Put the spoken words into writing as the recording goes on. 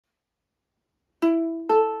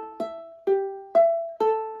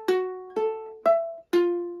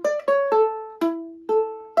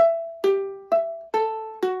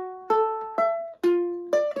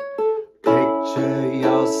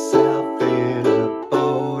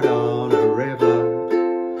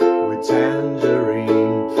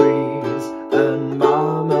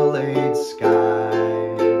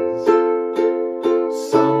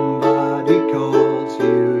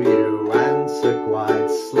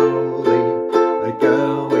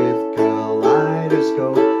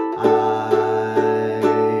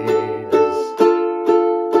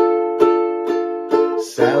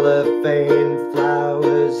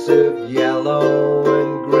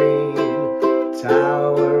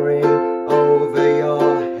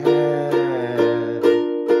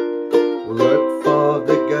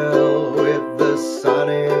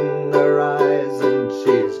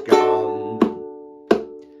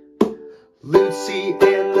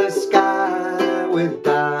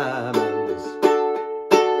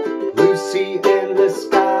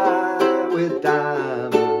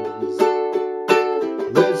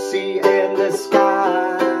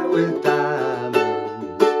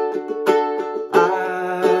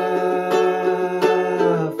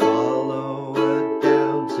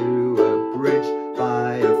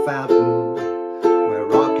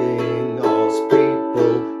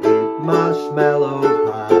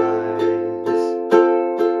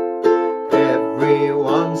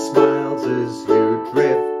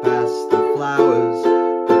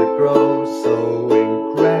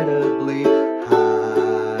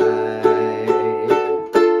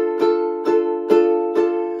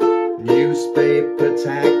Newspaper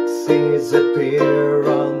taxis appear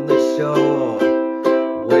on the shore,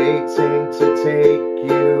 waiting to take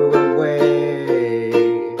you away.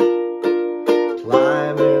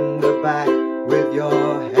 Climb in the back with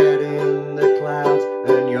your head in the clouds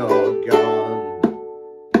and you're gone.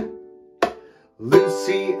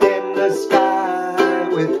 Lucy in the sky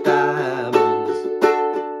with diamonds.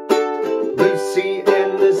 Lucy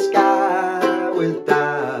in the sky with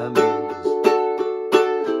diamonds.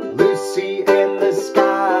 Lucy in the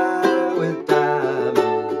sky with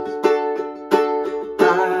diamonds.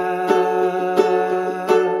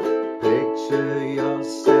 Picture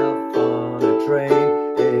yourself on a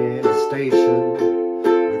train in a station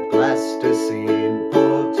with plasticine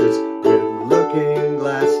porters with looking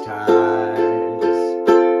glass ties.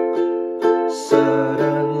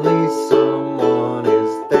 Suddenly someone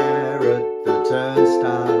is there at the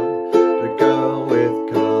turnstile, the girl with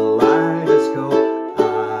kaleidoscope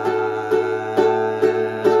eyes.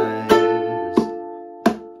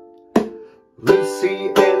 Lucy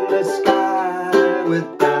in the sky with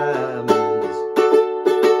diamonds.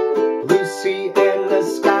 Lucy in the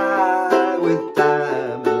sky with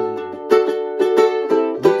diamonds.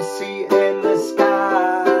 Lucy in the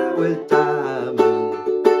sky with diamonds.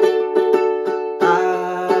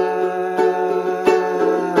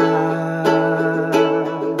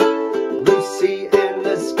 Lucy in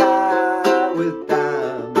the sky with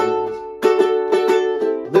diamonds.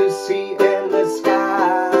 Lucy in the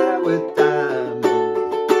sky with diamonds.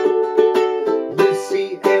 Lucy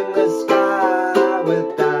in the sky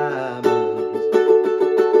with diamonds.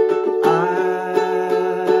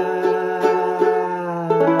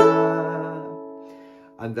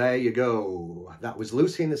 And there you go. That was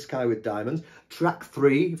Lucy in the Sky with Diamonds, track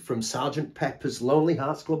 3 from Sgt. Pepper's Lonely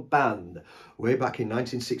Hearts Club Band, way back in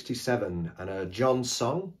 1967, and a John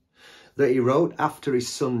song that he wrote after his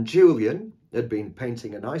son Julian had been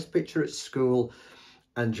painting a nice picture at school,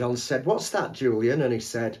 and John said, "What's that, Julian?" And he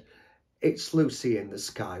said, "It's Lucy in the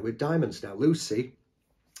Sky with Diamonds." Now, Lucy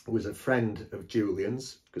was a friend of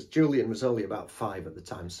Julian's, because Julian was only about 5 at the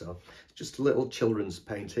time, so just a little children's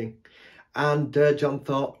painting. And John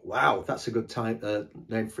thought, wow, that's a good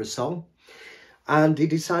name for a song. And he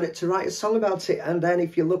decided to write a song about it. And then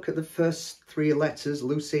if you look at the first 3 letters,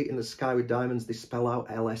 Lucy in the Sky with Diamonds, they spell out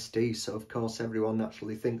LSD. So, of course, everyone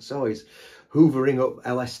naturally thinks, oh, he's hoovering up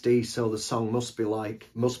LSD, so the song must be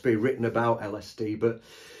written about LSD. But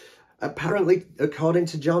apparently, according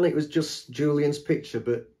to John, it was just Julian's picture.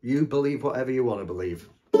 But you believe whatever you want to believe.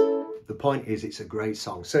 The point is, it's a great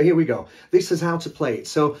song. So here we go. This is how to play it.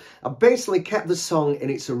 So I basically kept the song in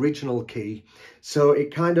its original key. So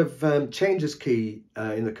it kind of changes key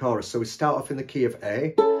in the chorus. So we start off in the key of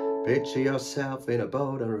A. Picture yourself in a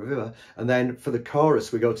boat on a river. And then for the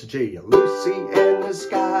chorus, we go to G. Lucy in the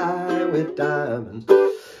sky with diamonds.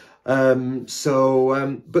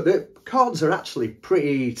 But the chords are actually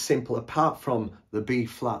pretty simple, apart from the B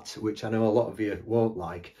flat, which I know a lot of you won't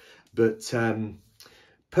like. But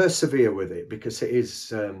persevere with it, because it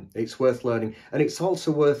is it's worth learning, and it's also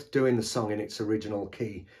worth doing the song in its original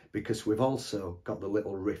key, because we've also got the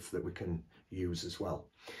little riff that we can use as well.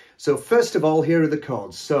 So first of all, here are the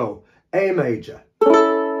chords. So A major,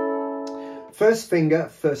 first finger,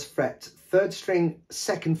 first fret, 3rd string,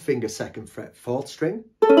 2nd finger, 2nd fret, 4th string.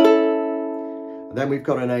 And then we've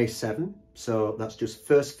got an A7, so that's just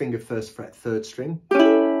 1st finger, 1st fret, 3rd string.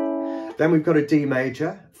 Then we've got a D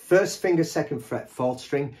major, 1st finger, 2nd fret, 4th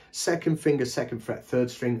string, 2nd finger, 2nd fret, 3rd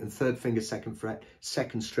string, and 3rd finger, 2nd fret,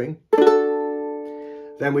 2nd string.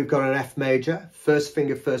 Then we've got an F major, 1st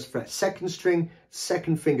finger, 1st fret, 2nd string,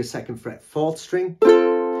 2nd finger, 2nd fret, 4th string.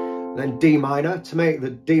 Then D minor. To make the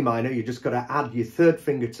D minor, you just got to add your 3rd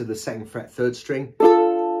finger to the 2nd fret, 3rd string.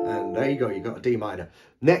 And there you go, you got a D minor.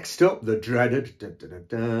 Next up, the dreaded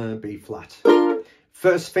B flat.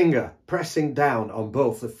 1st finger pressing down on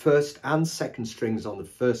both the 1st and 2nd strings on the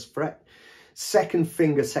 1st fret. 2nd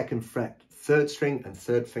finger, 2nd fret, 3rd string, and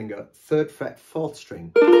 3rd finger, 3rd fret, 4th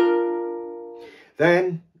string.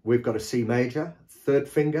 Then we've got a C major, 3rd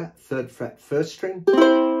finger, 3rd fret, 1st string.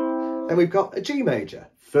 Then we've got a G major,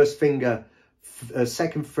 1st finger,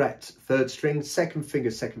 2nd fret, 3rd string, 2nd finger,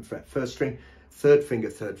 2nd fret, 1st string, 3rd finger,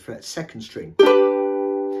 3rd fret, 2nd string.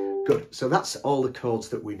 Good, so that's all the chords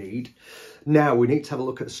that we need. Now we need to have a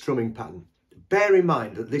look at the strumming pattern. Bear in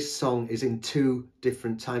mind that this song is in 2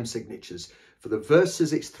 different time signatures. For the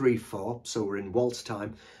verses it's 3/4, so we're in waltz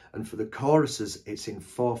time, and for the choruses it's in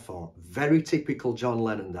 4/4. Very typical John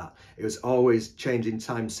Lennon that. It was always changing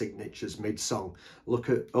time signatures mid-song.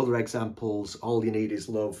 Look at other examples, All You Need Is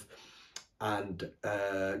Love, and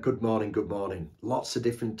Good Morning, Good Morning. Lots of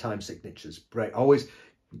different time signatures. Always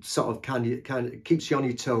sort of kind of keeps you on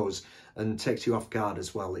your toes and takes you off guard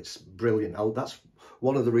as well. It's brilliant. That's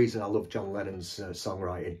one of the reasons I love John Lennon's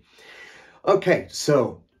songwriting. Okay,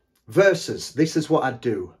 so verses. This is what I'd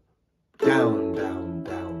do. Down, down,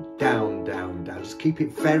 down, down, down, down. Just keep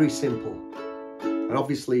it very simple. And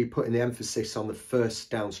obviously putting the emphasis on the first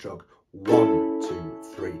downstroke. 1, 2,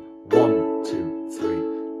 3. 1, 2,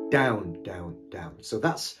 3. Down, down, down. So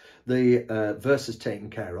that's the verses taken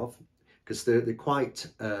care of, because they're quite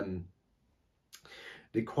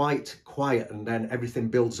quiet, and then everything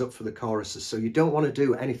builds up for the choruses. So you don't want to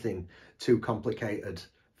do anything too complicated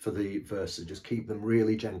for the verses. Just keep them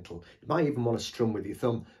really gentle. You might even want to strum with your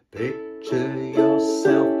thumb. Picture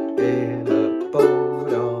yourself in a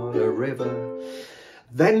boat on a river.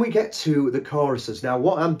 Then we get to the choruses. Now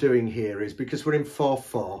what I'm doing here is, because we're in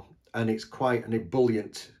 4/4 and it's quite an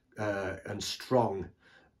ebullient and strong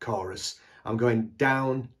chorus, I'm going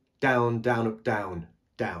down, down, down, up, down,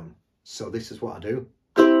 down. So this is what I do.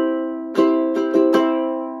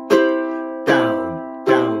 Down,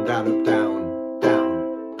 down, down, up, down,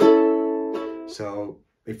 down. So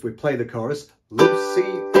if we play the chorus, Lucy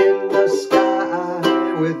in the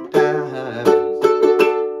sky with diamonds.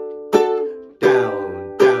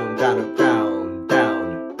 Down, down, down, up, down,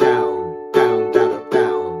 down, down, down, down, up,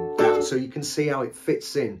 down, down. So you can see how it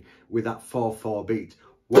fits in with that 4/4 beat.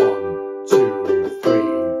 1, 2, 3,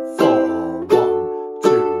 4. 1,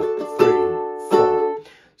 2, 3, 4.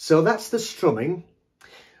 So that's the strumming.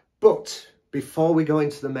 But before we go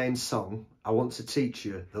into the main song, I want to teach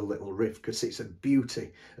you the little riff, because it's a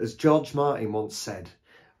beauty. As George Martin once said,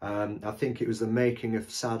 I think it was the making of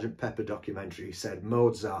Sgt. Pepper documentary, he said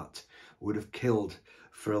Mozart would have killed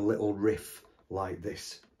for a little riff like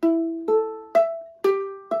this.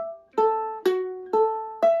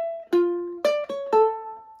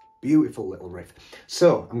 Beautiful little riff.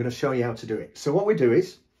 So I'm going to show you how to do it. So what we do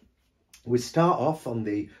is, we start off on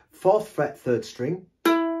the 4th fret 3rd string.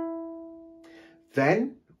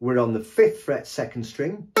 Then we're on the 5th fret 2nd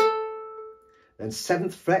string. Then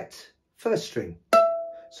 7th fret 1st string.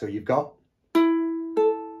 So you've got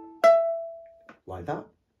like that.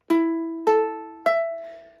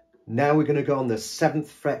 Now we're going to go on the 7th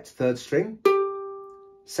fret 3rd string,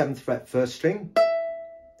 7th fret 1st string,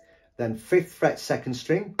 then 5th fret 2nd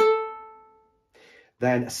string,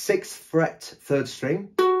 then 6th fret 3rd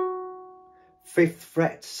string, 5th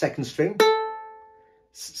fret 2nd string,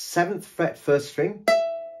 7th fret 1st string,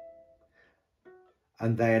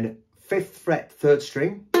 and then 5th fret 3rd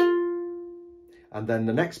string, and then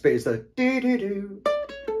the next bit is the do-do-do.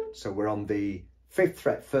 So we're on the 5th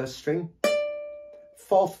fret 1st string,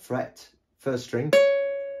 4th fret 1st string,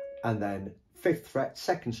 and then 5th fret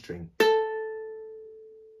 2nd string.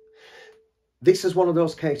 This is one of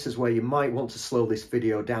those cases where you might want to slow this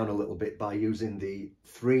video down a little bit by using the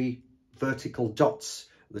 3 vertical dots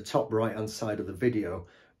at the top right hand side of the video.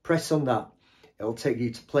 Press on that, it'll take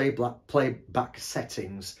you to playback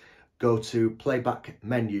settings, go to playback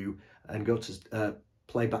menu and go to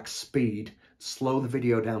playback speed, slow the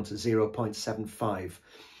video down to 0.75.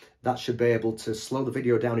 That should be able to slow the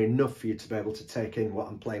video down enough for you to be able to take in what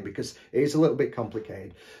I'm playing, because it is a little bit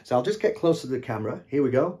complicated. So I'll just get closer to the camera. Here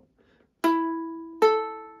we go.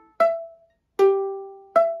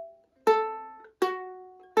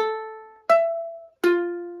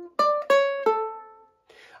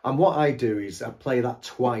 And what I do is I play that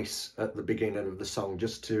twice at the beginning of the song,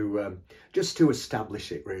 just to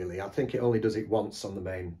establish it. Really, I think it only does it once on the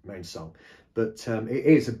main song, but it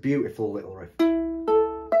is a beautiful little riff.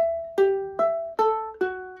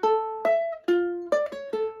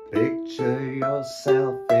 Picture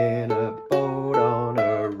yourself in a boat on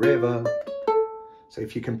a river. So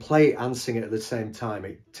if you can play it and sing it at the same time,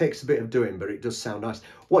 it takes a bit of doing, but it does sound nice.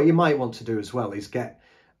 What you might want to do as well is get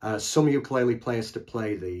some ukulele players to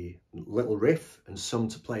play the little riff and some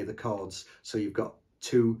to play the chords. So you've got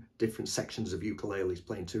 2 different sections of ukuleles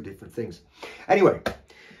playing 2 different things. Anyway,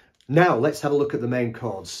 now let's have a look at the main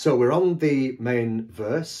chords. So we're on the main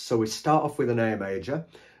verse. So we start off with an A major.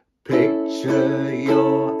 Picture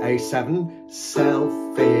your A7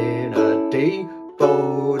 self in a D,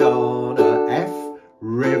 boat on a F,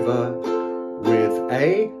 river with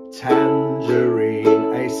A, tangerine,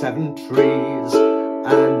 A7 trees,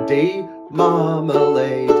 and D,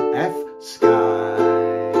 marmalade, F, skies.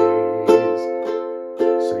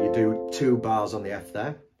 So you do 2 bars on the F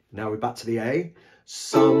there. Now we're back to the A.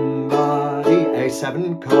 Somebody,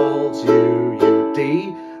 A7 calls you, you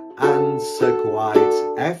D, answer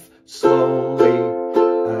quite, F, slowly,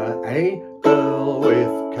 A, girl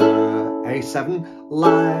with cur, A7,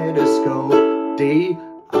 eiderscope, D,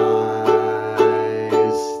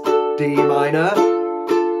 eyes, D minor,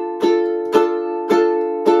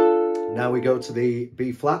 Now we go to the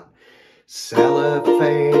B flat.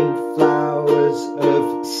 Cellophane flowers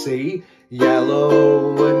of C,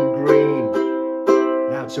 yellow and green.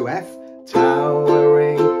 Now to F,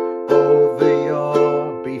 towering over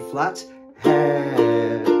your B flat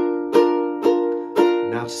head.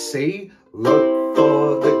 Now to C, look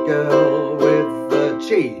for the girl with the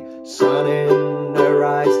G, sun in her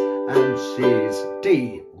eyes, and she's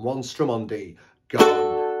D. One strum on D,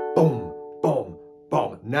 gone, boom, boom,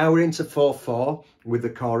 boom. Now we're into 4/4 with the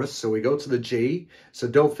chorus, so we go to the G, so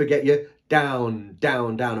don't forget your down,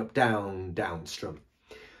 down, down, up, down, down strum.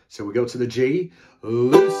 So we go to the G,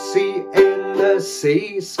 Lucy in the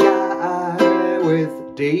C, sky with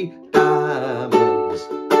D, diamonds.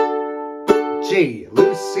 G,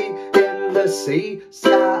 Lucy in the C,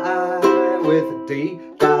 sky with D,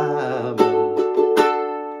 diamonds.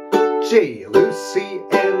 G, Lucy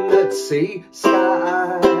in the C,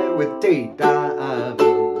 sky with D,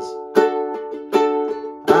 diamonds.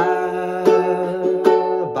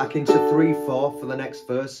 Back into 3/4 for the next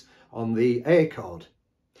verse on the A chord.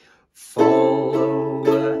 Follow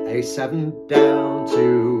A7 down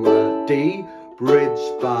to D, bridge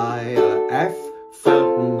by F,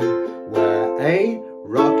 fountain where A,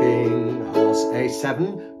 rocking horse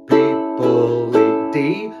A7, people lead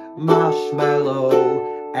D, marshmallow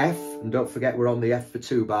F, and don't forget we're on the F for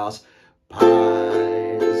 2 bars,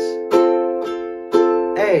 pies.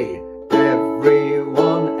 A,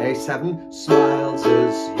 everyone A7 smiles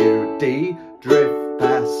as you D, drift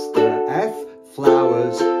past the F,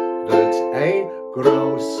 flowers that A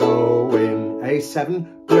grow, so in A7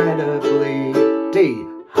 credibly D,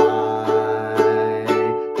 high,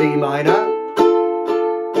 D minor.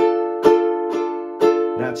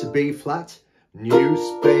 Now to B flat,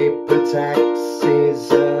 newspaper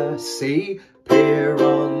taxis C, pier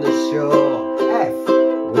on the shore, F,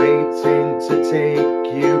 waiting to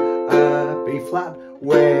take you B flat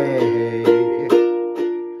way,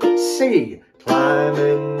 C, climb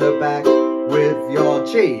in the back with your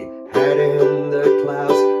G, head in the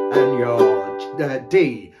clouds and your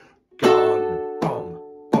D, gone, boom,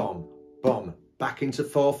 boom, boom. Back into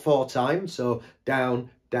 4/4 time, so down,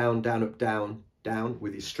 down, down, up, down, down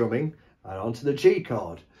with your strumming, and onto the G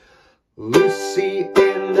chord. Lucy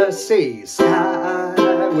in the C,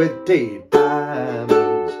 sky with D,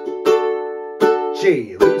 diamonds.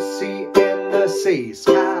 G, Lucy in the C,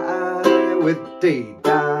 sky with D,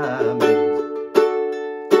 diamonds.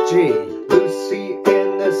 G, Lucy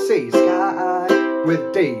in the C, sky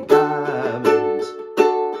with D, diamonds.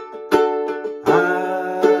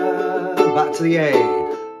 Back to the A.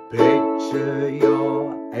 Picture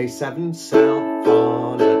your A7 self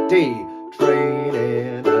on a D, train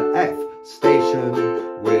in a F, station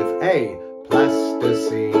with A,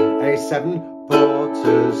 plasticine A7,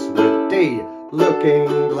 porters with D, looking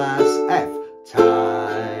glass F,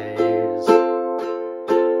 ties.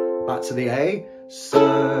 Back to the A.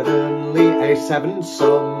 Suddenly A7,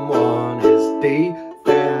 someone is D,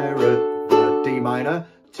 there at the D minor,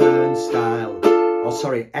 turnstile, oh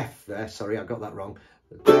sorry, F there, sorry I got that wrong,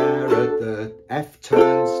 there at the F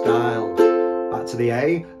turnstile. Back to the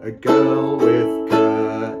A girl with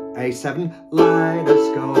A7,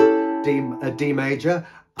 eiderscope, D major,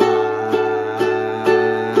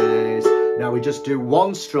 eyes. Now we just do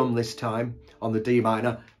one strum this time on the D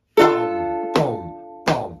minor,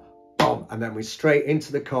 and then we straight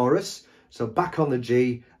into the chorus, so back on the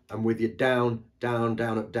G and with your down, down,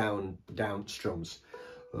 down, up, down, down strums.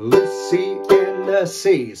 Lucy in the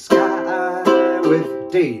C, sky with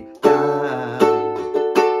D,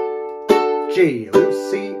 diamonds. G,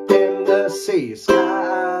 Lucy in the C,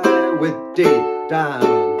 sky with D,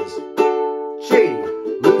 diamonds. G,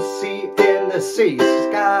 Lucy in the C,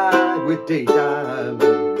 sky with D,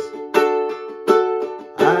 diamonds.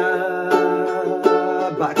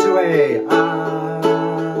 Back to A,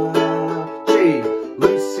 G,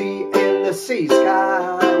 Lucy in the C,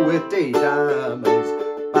 sky with D, diamonds.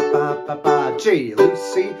 Ba ba ba ba, G,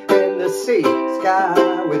 Lucy in the C,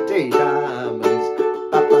 sky with D, diamonds.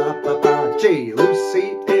 Ba ba ba ba, G,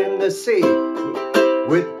 Lucy in the C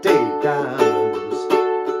with D, diamonds.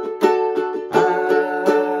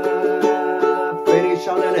 Finish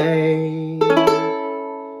on an A.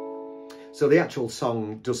 So the actual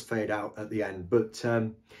song does fade out at the end, but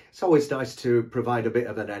it's always nice to provide a bit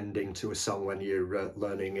of an ending to a song when you're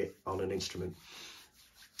learning it on an instrument.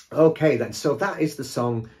 Okay then, so that is the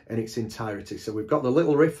song in its entirety. So we've got the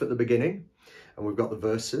little riff at the beginning, and we've got the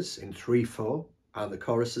verses in 3/4, and the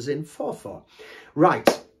choruses in 4/4. Right,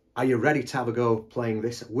 are you ready to have a go playing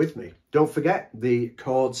this with me? Don't forget the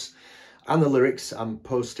chords and the lyrics I'm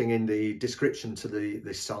posting in the description to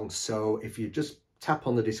this song, so if you just tap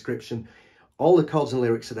on the description. All the chords and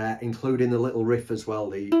lyrics are there, including the little riff as well,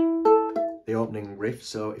 the opening riff.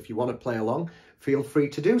 So if you want to play along, feel free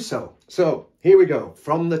to do so. So here we go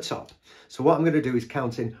from the top. So what I'm going to do is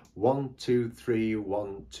count in 1, 2, 3,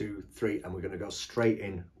 1, 2, 3, and we're going to go straight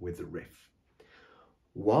in with the riff.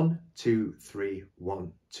 1, 2, 3,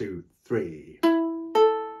 1, 2, 3.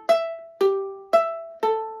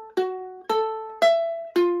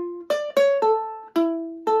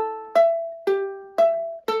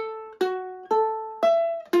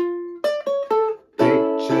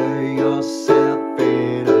 Picture yourself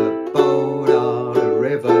in a boat on a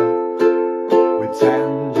river with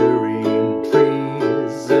tangerine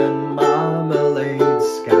trees and marmalade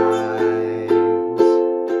skies.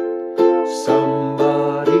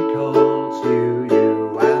 Somebody calls you,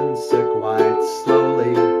 you answer quite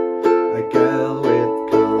slowly. A girl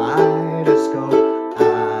with kaleidoscope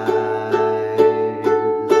eyes.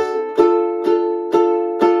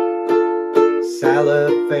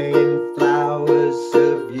 Cellophane flowers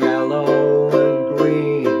of yellow and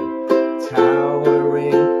green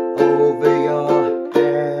towering over your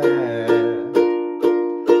hair.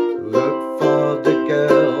 Look for the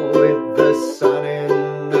girl with the sun in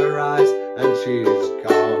her eyes, and she's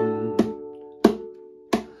gone.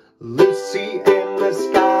 Lucy in the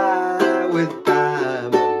sky with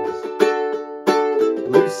diamonds.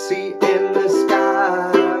 Lucy in the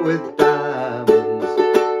sky with diamonds.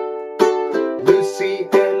 Lucy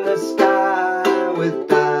in the sky with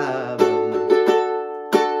diamonds.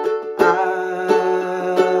 I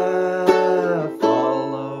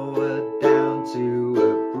follow her down to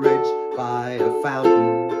a bridge by a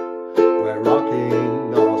fountain where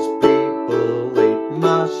rocking horse people eat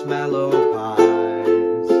marshmallow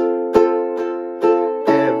pies.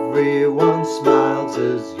 Everyone smiles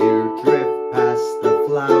as you drift past the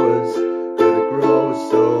flowers that grow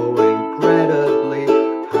so incredibly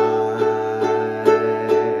high.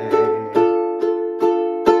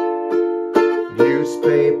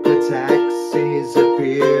 Newspaper taxis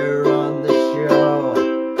appear on the shore,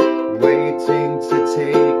 waiting to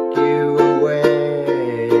take you away.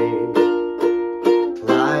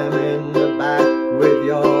 Climb in the back with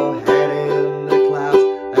your head in the clouds,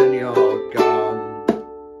 and you're gone.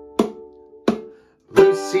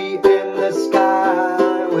 Lucy in the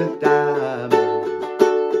sky with diamonds.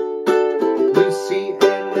 Lucy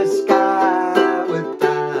in the sky with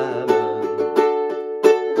diamonds.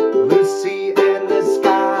 Lucy in the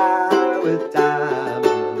sky with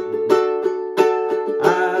diamonds.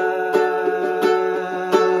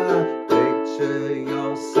 Picture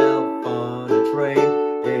yourself on a train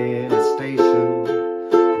in a station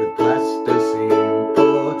with plasticine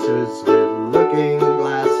porters with looking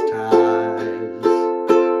glass ties.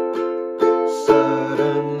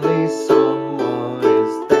 Suddenly someone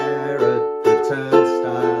is there at the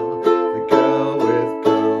turnstile, the girl with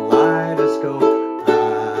kaleidoscope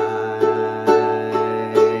eyes.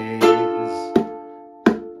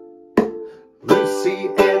 Lucy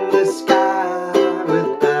in the sky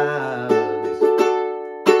with diamonds.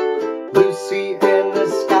 Lucy in the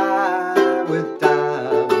sky with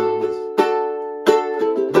diamonds.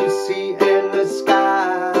 Lucy in the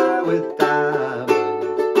sky with diamonds.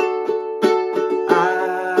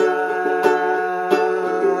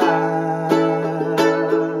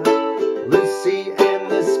 Lucy in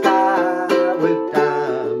the sky with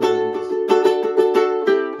diamonds.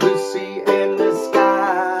 Lucy in the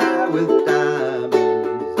sky with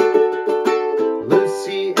diamonds.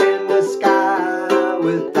 Lucy in the sky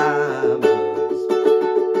with diamonds.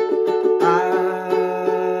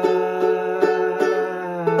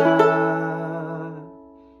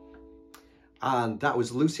 And that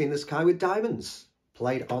was Lucy in the Sky with Diamonds,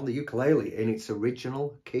 played on the ukulele in its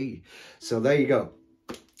original key. So there you go.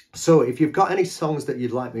 So if you've got any songs that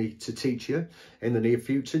you'd like me to teach you in the near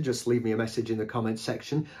future, just leave me a message in the comments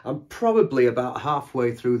section. I'm probably about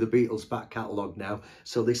halfway through the Beatles back catalogue now,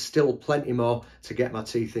 so there's still plenty more to get my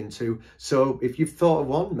teeth into. So if you've thought of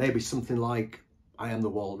one, maybe something like I Am the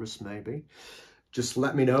Walrus, maybe, just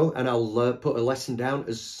let me know and I'll put a lesson down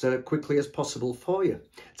as quickly as possible for you.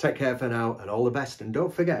 Take care for now and all the best. And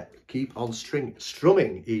don't forget, keep on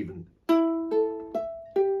strumming even.